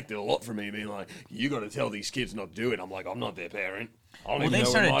expected a lot from me, being like, "You got to tell these kids not to do it." I'm like, "I'm not their parent." I don't Well, even they know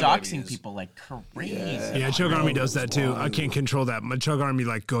started where my baby doxing is. people like crazy. Yeah, Chug Army does that too. I can't control that. My Chug Army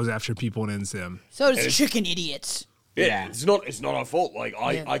like goes after people and ends them. So does chicken idiots. Yeah, Yeah. it's not our fault. Like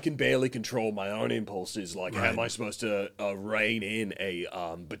I can barely control my own impulses. Like how am I supposed to rein in a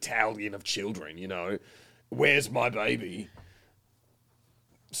battalion of children? Where's my baby?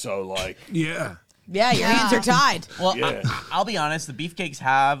 So like, Yeah. Yeah, your hands are tied. Well, Yeah. I'll be honest. The Beefcakes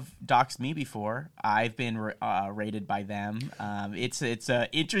have doxed me before. I've been raided by them. It's an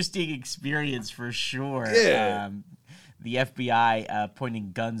interesting experience for sure. Yeah. The FBI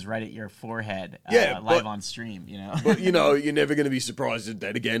pointing guns right at your forehead Yeah, live but- on stream. but you're never going to be surprised at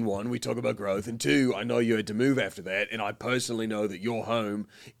that. Again, one, we talk about growth, and two, I know you had to move after that, and I personally know that your home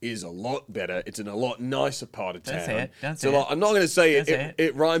is a lot better. It's in a lot nicer part of town. Don't say it. Don't So say like, I'm not going to say Don't it. say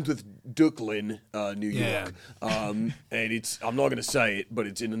It rhymes with Ducklin, New Yeah. York, and I'm not going to say it, but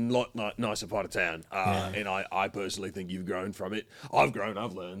it's in a lot nicer part of town, and I personally think you've grown from it. I've grown.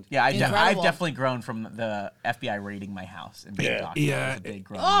 I've learned. Yeah, I've Incredible. definitely grown from the FBI raiding my house and being Yeah. doxxed. Yeah. That was a big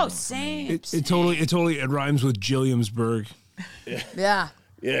growing Oh, moment for me. same. It totally rhymes with Gilliamsburg. Yeah.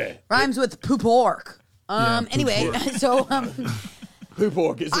 Yeah. Rhymes with poop orc. poop Anyway, orc. so Poop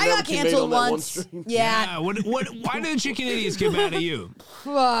orc. Isn't I that got what you made canceled on that one once. stream? Yeah. Why did the chicken idiots get mad at you?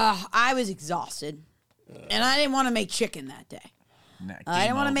 I was exhausted. And I didn't want to make chicken that day. Nah, I didn't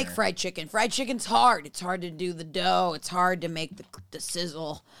game want to make over. fried chicken. Fried chicken's hard. It's hard to do the dough. It's hard to make the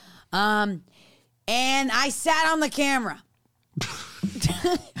sizzle. And I sat on the camera.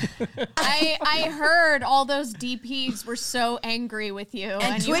 I heard all those DPs were so angry with you,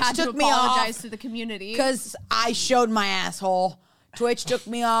 and you Twitch had to took me off apologize to the community. Because I showed my asshole. Twitch took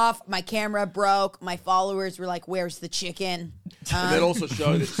me off. My camera broke. My followers were like, "Where's the chicken?" And that also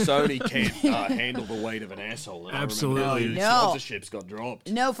showed that Sony can't handle the weight of an asshole. And Absolutely. I remember No. sponsorships got dropped.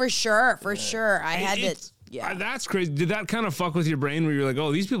 No, for sure. For sure. I had to. It's- Yeah. That's crazy. Did that kind of fuck with your brain where you're like,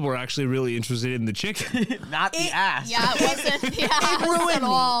 oh, these people are actually really interested in the chicken? Not the ass. Yeah, it wasn't. Yeah, It ruined at me.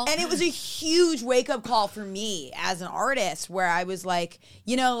 all. And it was a huge wake up call for me as an artist where I was like,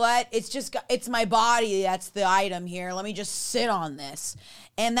 you know what? It's my body that's the item here. Let me just sit on this.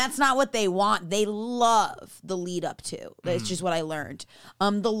 And that's not what they want. They love the lead up to. That's just what I learned.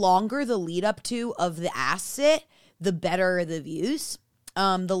 The longer the lead up to of the ass sit, the better the views.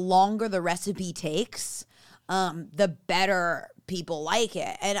 The longer the recipe takes, the better people like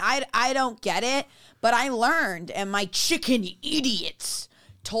it. And I don't get it, but I learned, and my chicken idiots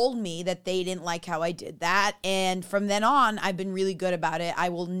told me that they didn't like how I did that. And from then on, I've been really good about it. I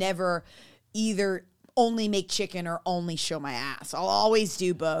will never either only make chicken or only show my ass. I'll always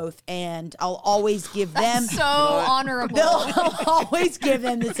do both, and I'll always give them So honorable. I'll always give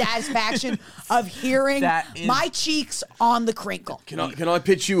them the satisfaction of hearing That is- my cheeks on the crinkle. Can I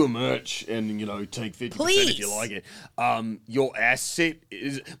pitch you a merch and take 50% if you Please. like it? Your asset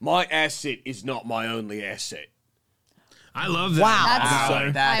is my asset is not my only asset. I love that. Wow. That's-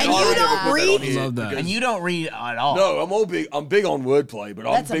 Sorry. I And love you that. don't Put that read? on here Love that. because- And you don't read at all. No, I'm big on wordplay, but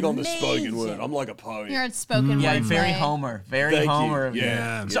I'm That's big on the spoken amazing. word. I'm like a poet. You're spoken Yeah, word very play. Homer. Very Thank you. Homer. of you.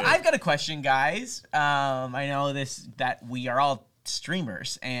 Yeah. So Yeah. I've got a question, guys. I know that we are all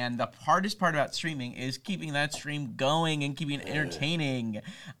streamers, and the hardest part about streaming is keeping that stream going and keeping it entertaining.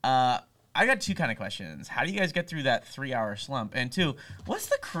 I got two kind of questions. How do you guys get through that 3-hour slump? And two, what's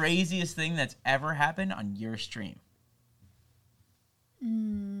the craziest thing that's ever happened on your stream?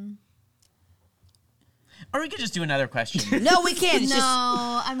 Or we could just do another question. No, we can't. It's No,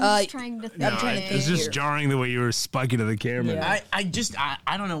 just I'm just trying to think. I'm trying to think It's just here. jarring the way you were spiking to the camera. Yeah.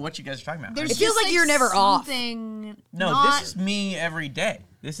 I don't know what you guys are talking about. There's It feels just, like you're never off. something No, not- this is me every day.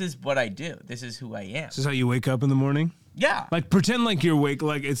 This is what I do. This is who I am. This is how you wake up in the morning? Yeah. Like, pretend like you're awake,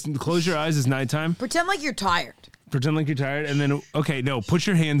 like, close your eyes, it's nighttime. pretend like you're tired. Pretend like you're tired, and then, okay, no, put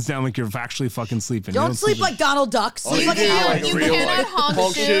your hands down like you're actually fucking sleeping. You Don't sleep like Donald Duck. Oh, Sleep you like do, an like hour. a You real, cannot like, honk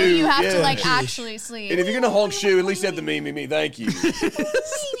honk shoe. shoe, You have yeah. to like actually sleep. And if you're gonna honk shoe, at least have the me, thank you.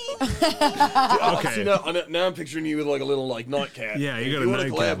 Okay. See, now I'm picturing you with like a little like nightcap. Yeah, you If got a want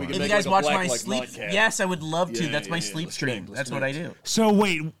nightcap collab, we on. can If you make, guys like, a watch black, my like, sleep, nightcap. yes, I would love to. Yeah, That's my yeah, sleep let's stream. connect, let's That's what I connect. do. So,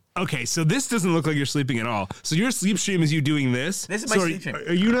 wait, okay, so this doesn't look like you're sleeping at all. So your sleep stream is you doing this? This is my So sleep stream.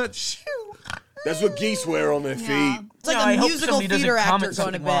 Are you not... That's what geese wear on their Yeah. feet. It's like No, a I hope musical somebody doesn't theater actor comment going to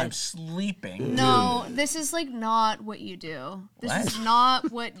something while I'm bed. sleeping. No, this is like not what you do. This What? is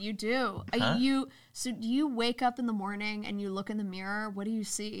not what you do. Huh? So do you wake up in the morning and you look in the mirror? What do you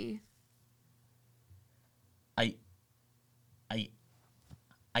see?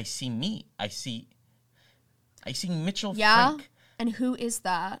 I see me. I see Mitchell Yeah. Frank. And who is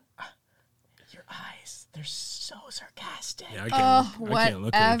that? Your eyes, they're so sarcastic. Yeah, Oh, I can't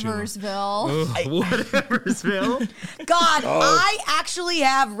look at it too long. whateversville. Whateversville. God, Oh. I actually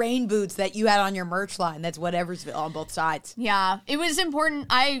have rain boots that you had on your merch line. That's whatever's on both sides. Yeah, it was important.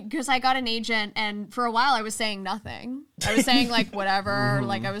 Because I got an agent, and for a while I was saying nothing. I was saying like whatever,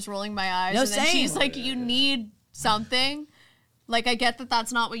 like I was rolling my eyes. No and then she's saying. like, "You need something." Like I get that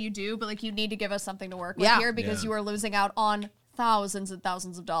that's not what you do, but like you need to give us something to work with Yeah. here because Yeah. you are losing out on thousands and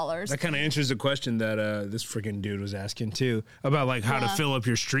thousands of dollars. That kind of answers the question that this freaking dude was asking too about like how to Yeah. fill up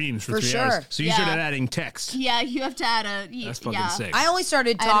your streams for For 3 hours. sure. So you Yeah. started adding text. Yeah, you have to add a. That's fucking yeah. sick. I only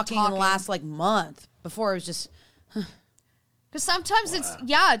started I had talking in the talking. last like month. Before it was just Because sometimes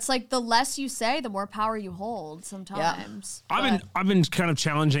it's like the less you say, the more power you hold. Sometimes. I've been kind of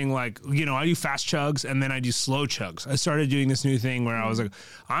challenging, like, you know, I do fast chugs and then I do slow chugs. I started doing this new thing where I was like,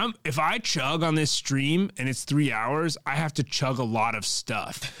 if I chug on this stream and it's 3 hours, I have to chug a lot of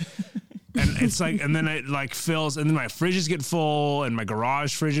stuff. And it's like, and then it like fills, and then my fridges get full, and my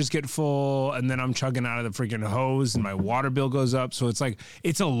garage fridges get full, and then I'm chugging out of the freaking hose, and my water bill goes up. So it's like,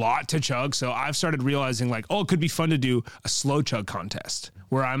 it's a lot to chug. So I've started realizing, like, oh, it could be fun to do a slow chug contest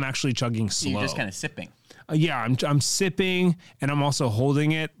where I'm actually chugging slow. You're just kind of sipping. Yeah, I'm sipping and I'm also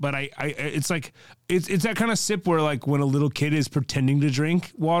holding it, but it's like it's that kind of sip where like when a little kid is pretending to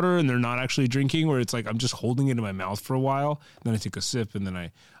drink water and they're not actually drinking, where it's like I'm just holding it in my mouth for a while, then I take a sip and then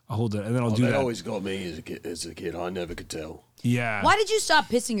I hold it and then I'll do They that. always got me as a kid. I never could tell. Yeah. why did you stop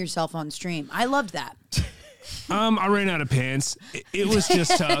pissing yourself on stream? I loved that. I ran out of pants. It was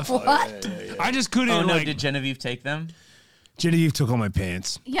just tough. I just couldn't. Oh no, like did Genevieve take them? Genevieve took all my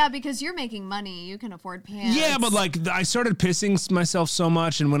pants. Yeah, because you're making money, you can afford pants. Yeah, but like I started pissing myself so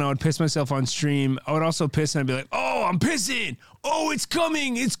much, and when I would piss myself on stream, I would also piss and I'd be like, "Oh, I'm pissing! Oh, it's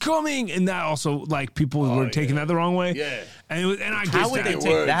coming! It's coming!" And that also like people were taking that the wrong way. Yeah. and I How guess would they that,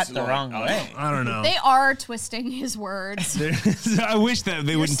 take words, that the like, wrong way? I don't know. They are twisting his words. I wish that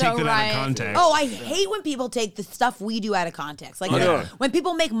they wouldn't so take that out right. of context. Oh, I hate when people take the stuff we do out of context. Like I know. when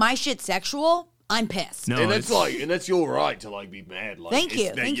people make my shit sexual, I'm pissed. no, And it's that's your right to like be mad. Like, Thank you,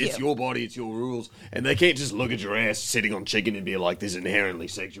 it's, thank it's you. your body, it's your rules, and they can't just look at your ass sitting on chicken and be like, "This is inherently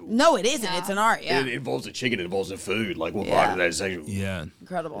sexual." No, it isn't. It's an art. Yeah, It involves the chicken. It involves the food. Like, what Yeah. part of that is sexual? yeah.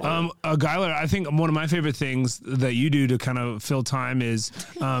 incredible. Guyler, I think one of my favorite things that you do to kind of fill time is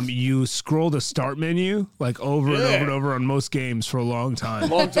you scroll the start menu like over and over and over on most games for a long time.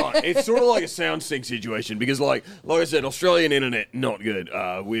 Long time. It's sort of like a sound sync situation because, like I said, Australian internet not good.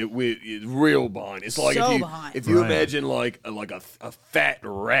 We're real behind. It's like So if behind. you Right. imagine like a fat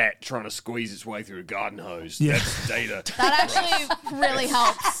rat trying to squeeze its way through a garden hose. Yeah. That's data. That actually really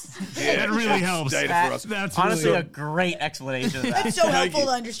helps. Yeah, That really that's helps. Data for us. That's Honestly, really a great explanation of that. it's so helpful you.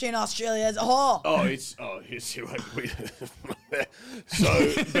 to understand Australia as a whole. It's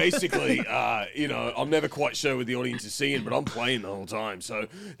so basically, I'm never quite sure what the audience is seeing, but I'm playing the whole time. So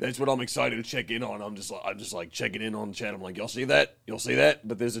that's what I'm excited to check in on. I'm just like checking in on the chat. I'm like, y'all see that?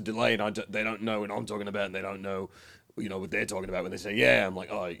 But there's a delay, and they don't know what I'm talking about, and they don't know, what they're talking about when they say yeah. I'm like,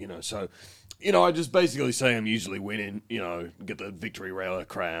 so. I just basically say I'm usually winning, get the victory royale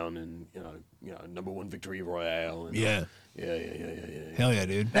crown and, number one victory royale. And, Yeah. Yeah. Hell yeah,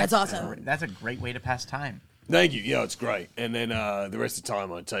 dude. That's awesome. That's a great way to pass time. Thank you. Yeah, it's great. And then the rest of the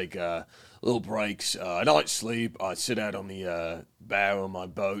time I take little breaks. I don't sleep. I sit out on the bow of my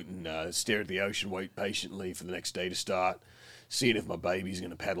boat and stare at the ocean, wait patiently for the next day to start, seeing if my baby's going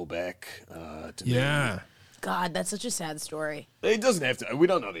to paddle back to me. Yeah. God, that's such a sad story. It doesn't have to. We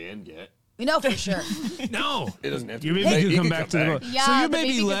don't know the end yet. We know for sure. No, It doesn't have to. your be. baby He could come back to the boat. Yeah, so your the baby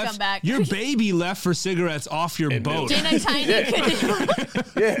baby could left. come back. Your baby left for cigarettes off your And boat. milk. Dana Tiny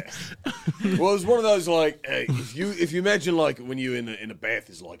could Yeah. Well, it's one of those like if you imagine like when you in a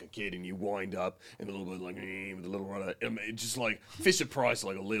bath as like a kid and you wind up and a little bit like with a little rudder, it's just like Fisher Price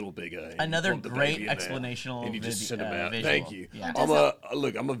like a little bigger. and you Another plonk the great baby in there, explanational and you just send them out. visual. Thank you. Yeah.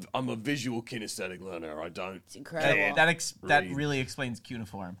 I'm a visual kinesthetic learner. I don't. It's incredible. That Read. really explains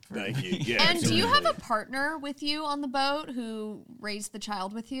cuneiform. Thank you. Yeah. And do you have absolutely. a partner with you on the boat who raised the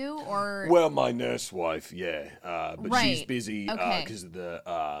child with you, or Well, my nurse wife, yeah, but she's Right. busy Okay. because of the.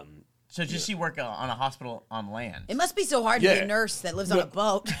 So does she work on a hospital on land? It must be so hard to be Yeah. a nurse that lives on a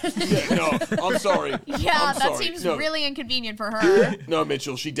boat. Yeah, no, I'm sorry. yeah, I'm that sorry. seems No. really inconvenient for her. No,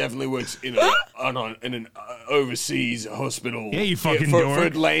 Mitchell, she definitely works in an overseas hospital. Yeah, you fucking for dork.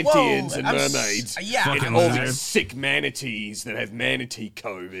 Atlanteans Whoa, and I'm s- mermaids. yeah. and Fucking all loser. these sick manatees that have manatee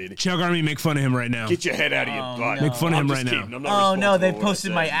COVID. Chug Army, make fun of him right now. Get your head out of your butt. no. Make fun of I'm him just right now. kidding. I'm not Oh no, they responsible for what I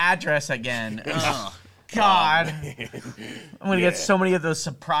posted my say. address again. Oh, God. I'm gonna get so many of those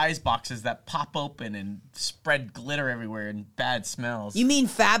surprise boxes that pop open and spread glitter everywhere and bad smells. You mean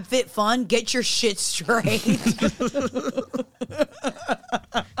FabFitFun? Get your shit straight.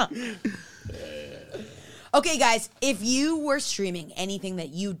 Okay, guys, if you were streaming anything that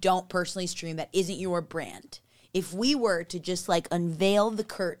you don't personally stream that isn't your brand, if we were to just like unveil the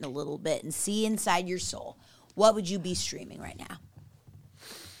curtain a little bit and see inside your soul, what would you be streaming right now?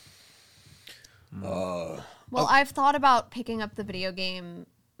 Well, I've thought about picking up the video game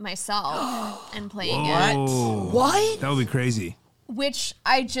myself and playing it, Whoa. What? That would be crazy. which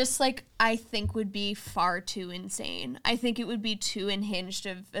I just like I think would be far too insane. I think it would be too unhinged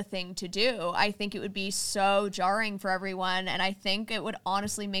of a thing to do. I think it would be so jarring for everyone, and I think it would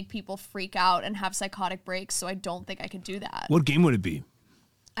honestly make people freak out and have psychotic breaks, so I don't think I could do that. What game would it be?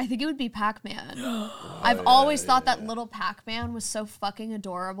 I think it would be Pac-Man. I've always thought that little Pac-Man was so fucking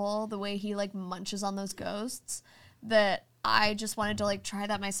adorable, the way he like munches on those ghosts, that I just wanted to like try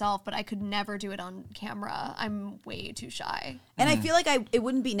that myself, but I could never do it on camera. I'm way too shy. And I feel like it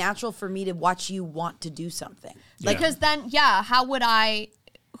wouldn't be natural for me to watch you want to do something. Yeah. Because then,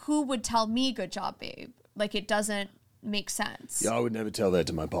 who would tell me good job, babe? Like it doesn't make sense. Yeah, I would never tell that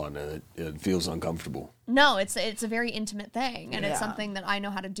to my partner. It feels uncomfortable. No, it's a very intimate thing, and it's Yeah. something that I know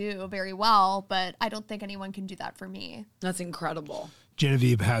how to do very well, but I don't think anyone can do that for me. That's incredible.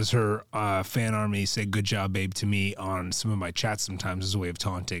 Genevieve has her fan army say "good job, babe" to me on some of my chats sometimes as a way of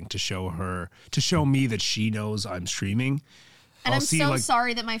taunting to show me that she knows I'm streaming. And I'll I'm see, so like-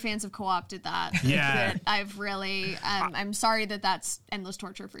 sorry that my fans have co-opted that. Yeah. That I've really, I'm sorry that that's endless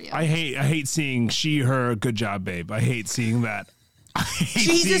torture for you. I hate seeing she, her, good job, babe. I hate seeing that. I hate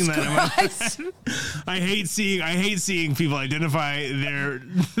Jesus seeing that in my Christ. I hate seeing people identify their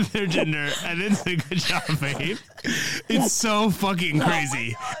gender and then say good job, babe. It's so fucking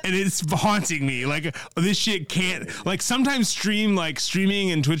crazy. And it's haunting me. Like this shit can't like sometimes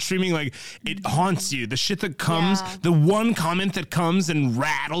streaming and Twitch streaming, like it haunts you. The shit that comes, Yeah. the one comment that comes and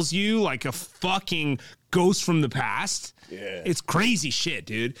rattles you like a fucking ghost from the past. Yeah. It's crazy shit,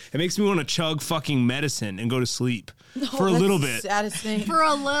 dude. It makes me want to chug fucking medicine and go to sleep for a That's little the bit. Saddest thing. For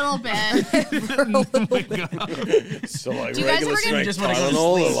a little bit. So like Do you guys regular ever get- strength You just wanna go to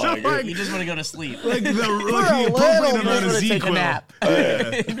Tylenol or sleep. like You just want to go to sleep. Like the a appropriate little amount of You just wanna take a ZQL. nap.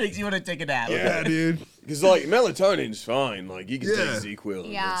 It makes you want to take a nap. Yeah, dude. because like melatonin's fine. Like you can Yeah. take ZQL.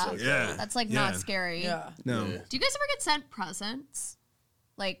 and Yeah. it's okay. Yeah. That's like Yeah. not scary. Yeah. No. Yeah. Do you guys ever get sent presents?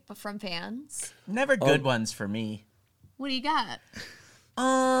 Like from fans? Never good ones for me. What do you got?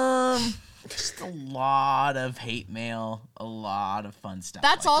 Just a lot of hate mail, a lot of fun stuff.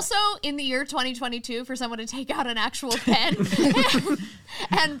 That's like also in the year 2022 for someone to take out an actual pen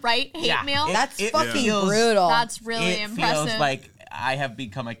and write hate Yeah. mail. That's It fucking feels- brutal. That's really it impressive. feels like I have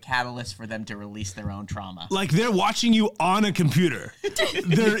become a catalyst for them to release their own trauma. Like they're watching you on a computer.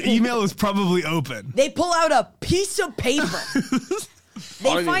 Their email is probably open. They pull out a piece of paper. I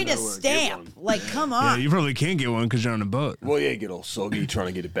They don't find even a know where to get stamp. one. Like, come Yeah, on. you probably can't get one because you're on a boat. Well, yeah, get all soggy trying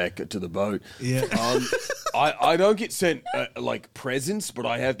to get it back to the boat. Yeah. I don't get sent like presents, but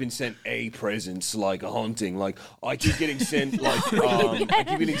I have been sent a presents like a haunting. Like I keep getting sent like I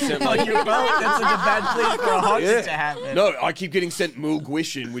keep getting sent like Your boat, that's like a bad place for a haunt yeah. to happen. No, I keep getting sent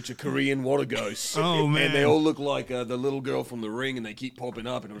Mulguishin, which are Korean water ghosts. Oh, man. And they all look like the little girl from The Ring, and they keep popping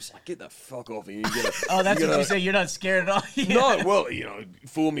up, and I'm just like, get the fuck off here. Oh, that's what gotta- you say. You're not scared at all. No, well,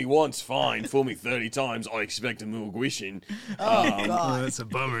 fool me once, fine. Fool me 30 times, I expect a Oh, Mulguishin. Oh, God. that's a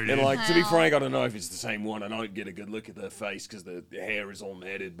bummer, dude. And like to be Wow. frank, I don't know if it's the same one. I don't get a good look at their face because the hair is all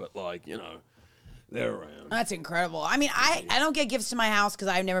matted. But like They're around. That's incredible. I mean, I don't get gifts to my house because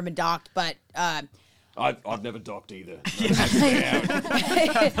I've never been docked, but I've never docked either. On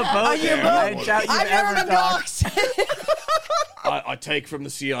your boat. I've never been docked. I take from the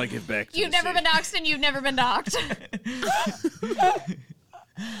sea, I give back to You've the never sea. been doxxed and you've never been docked.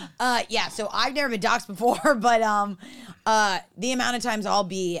 Yeah, so I've never been doxxed before, but the amount of times I'll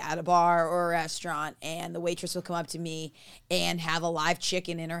be at a bar or a restaurant and the waitress will come up to me and have a live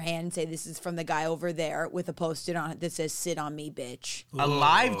chicken in her hand and say, "This is from the guy over there," with a post-it on it that says, "Sit on me, bitch." A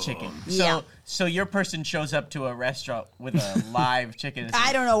live chicken. So, Yeah. so your person shows up to a restaurant with a live chicken. and says,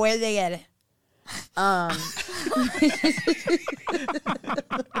 I don't know where they get it.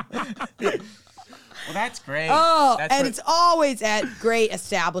 Well, that's great. Oh, That's and what- it's always at great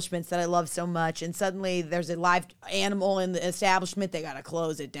establishments that I love so much. And suddenly there's a live animal in the establishment. They got to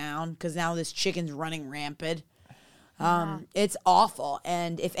close it down because now this chicken's running rampant. It's awful.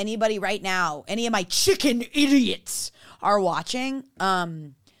 And if anybody right now, any of my chicken idiots are watching,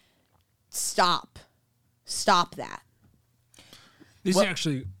 stop that. This is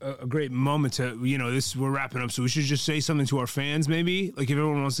actually a great moment to, we're wrapping up, so we should just say something to our fans, maybe? Like, if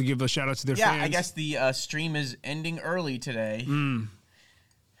everyone wants to give a shout out to their yeah, fans. I guess the stream is ending early today. You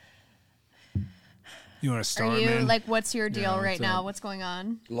want to start, Are you man? like, what's your deal what's right now? up? What's going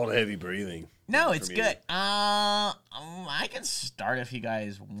on? A lot of heavy breathing. No, it's from you. good. I can start if you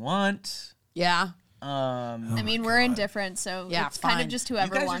guys want. Yeah. I mean, we're indifferent, so Yeah, it's kind fine. of just You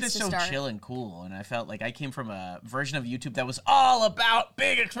whoever guys are wants just to so start. chill and cool, and I felt like I came from a version of YouTube that was all about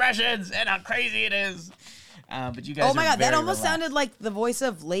big expressions and how crazy it is. But you guys Oh my are God, that very almost relaxed. sounded like the voice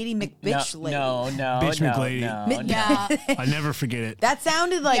of Lady McBitch Lady. No, Bitch no, McLady. no, Yeah. I never forget it. That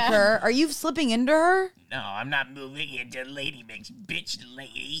sounded like Yeah. her. Are you slipping into her? no, I'm not moving into Lady Bitch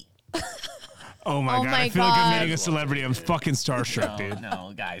Lady. Oh my Oh God, my I feel like I'm God. meeting a celebrity. I'm fucking starstruck, No, dude.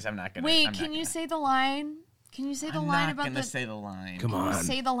 no, guys, I'm not gonna. Wait, I'm can not you gonna. say the line? Can you say the I'm line not about gonna the? say the line. Come on.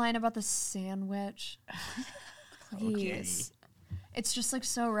 Say the line about the sandwich. Please. It's just like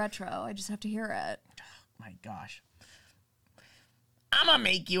so retro. I just have to hear it. My gosh. I'm gonna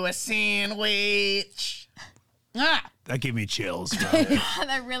make you a sandwich. Ah. That gave me chills, bro.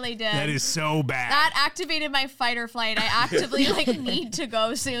 That really did. That is so bad. That activated my fight or flight. I actively need to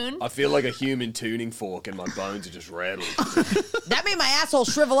go soon. I feel like a human tuning fork and my bones are just rattling. That made my asshole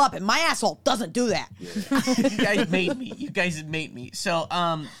shrivel up, and my asshole doesn't do that. You guys made me. You guys made me. So,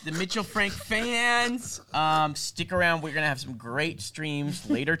 the Mitchell Frank fans, stick around. We're gonna have some great streams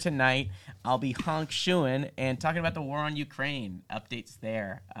later tonight. I'll be honk shoeing and talking about the war on Ukraine. Updates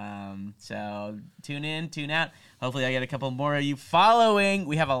there. So tune in, tune out. Hopefully, I get a couple more of you following.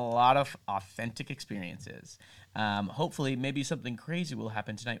 We have a lot of authentic experiences. Hopefully, maybe something crazy will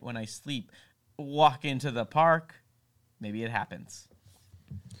happen tonight when I sleep. Walk into the park. Maybe it happens.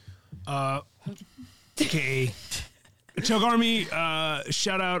 Okay. Chug Army,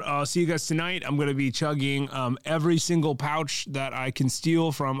 shout out. I'll see you guys tonight. I'm going to be chugging every single pouch that I can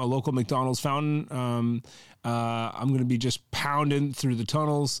steal from a local McDonald's fountain. I'm going to be just pounding through the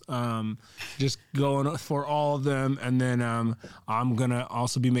tunnels, just going for all of them. And then I'm going to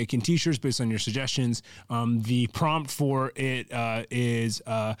also be making t-shirts based on your suggestions. The prompt for it is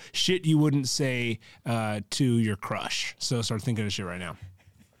shit you wouldn't say to your crush. So start thinking of shit right now.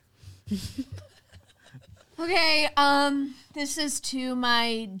 Okay, this is to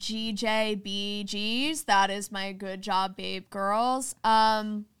my GJBGs. That is my good job, babe girls.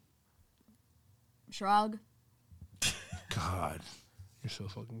 Shrug. God, you're so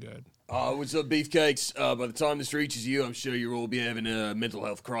fucking good. What's up, beefcakes? By the time this reaches you, I'm sure you'll all be having a mental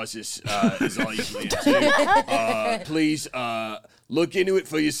health crisis, as I usually am too. Please look into it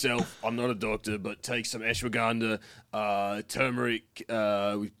for yourself. I'm not a doctor, but take some ashwagandha, turmeric,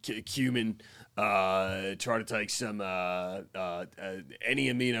 cumin. Try to take some any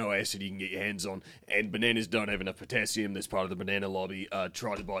amino acid you can get your hands on. And bananas don't have enough potassium. That's part of the banana lobby.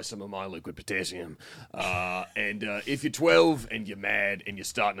 Try to buy some of my liquid potassium. And if you're 12 and you're mad and you're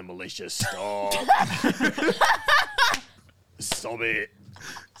starting a militia, stop. Stop it.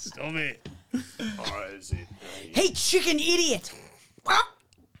 Stop it. All right, that's it. Hey, chicken idiot!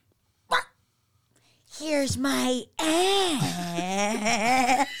 Here's my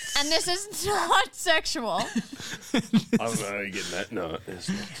ass. And this is not sexual. I don't know how you're getting that. No, it's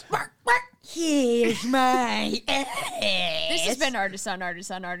not. Here's my ass. This has been Artist on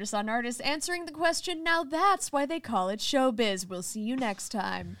Artist on Artist on Artist answering the question, now that's why they call it showbiz. We'll see you next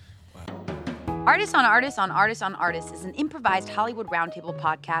time. Artist on Artist on Artist on Artist is an improvised Hollywood Roundtable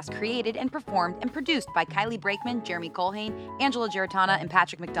podcast created and performed and produced by Kylie Brakeman, Jeremy Colhane, Angela Giratana, and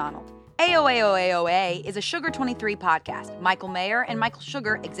Patrick McDonald. AOA is a Sugar 23 podcast. Michael Mayer and Michael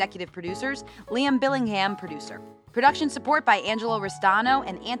Sugar, executive producers. Liam Billingham, producer. Production support by Angelo Restano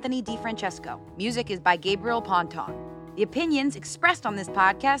and Anthony DiFrancesco. Music is by Gabriel Ponton. The opinions expressed on this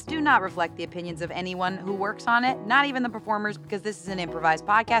podcast do not reflect the opinions of anyone who works on it, not even the performers, because this is an improvised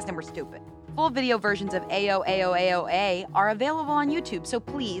podcast and we're stupid. Full video versions of AOA are available on YouTube, so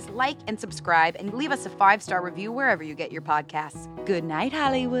please like and subscribe and leave us a 5-star review wherever you get your podcasts. Good night,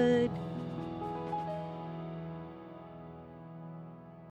 Hollywood.